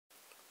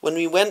When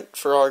we went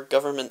for our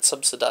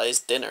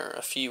government-subsidised dinner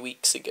a few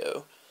weeks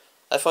ago,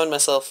 I found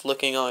myself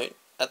looking out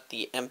at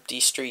the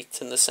empty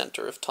streets in the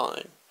centre of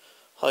town.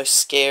 How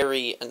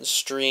scary and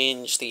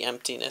strange the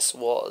emptiness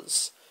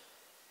was.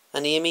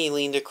 And Amy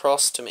leaned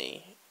across to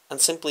me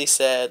and simply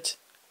said,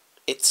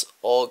 "It's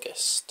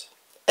August."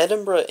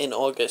 Edinburgh in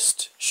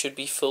August should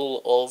be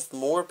full of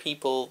more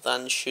people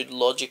than should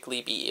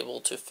logically be able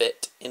to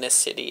fit in a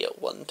city at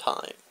one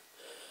time.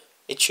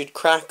 It should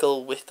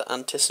crackle with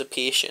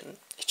anticipation.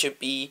 It should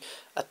be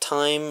a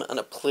time and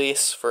a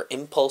place for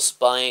impulse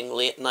buying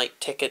late night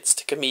tickets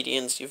to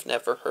comedians you've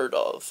never heard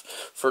of,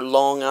 for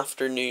long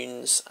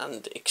afternoons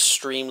and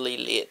extremely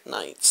late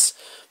nights,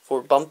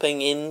 for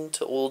bumping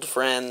into old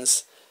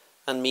friends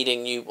and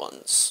meeting new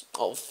ones,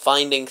 of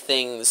finding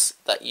things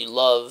that you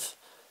love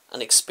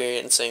and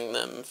experiencing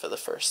them for the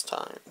first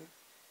time.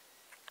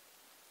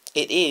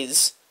 It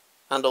is,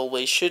 and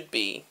always should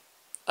be,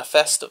 a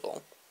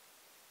festival.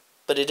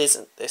 But it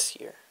isn't this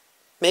year.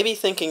 Maybe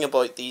thinking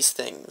about these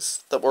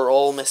things that we're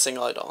all missing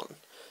out on,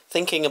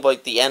 thinking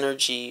about the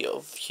energy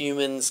of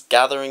humans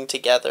gathering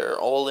together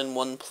all in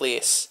one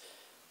place,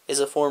 is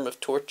a form of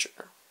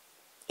torture.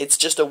 It's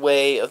just a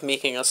way of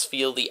making us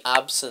feel the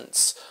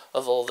absence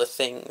of all the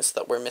things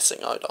that we're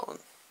missing out on.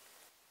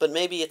 But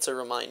maybe it's a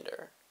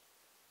reminder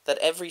that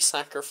every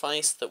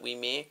sacrifice that we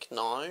make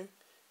now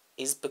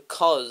is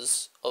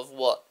because of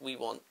what we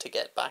want to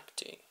get back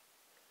to.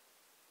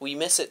 We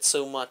miss it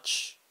so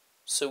much,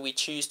 so we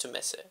choose to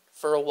miss it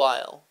for a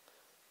while,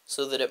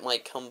 so that it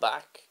might come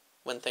back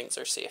when things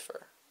are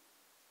safer.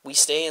 We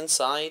stay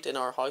inside in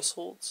our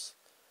households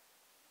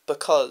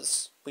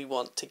because we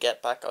want to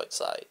get back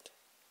outside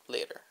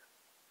later.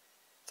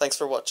 Thanks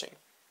for watching.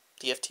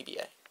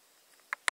 DFTBA.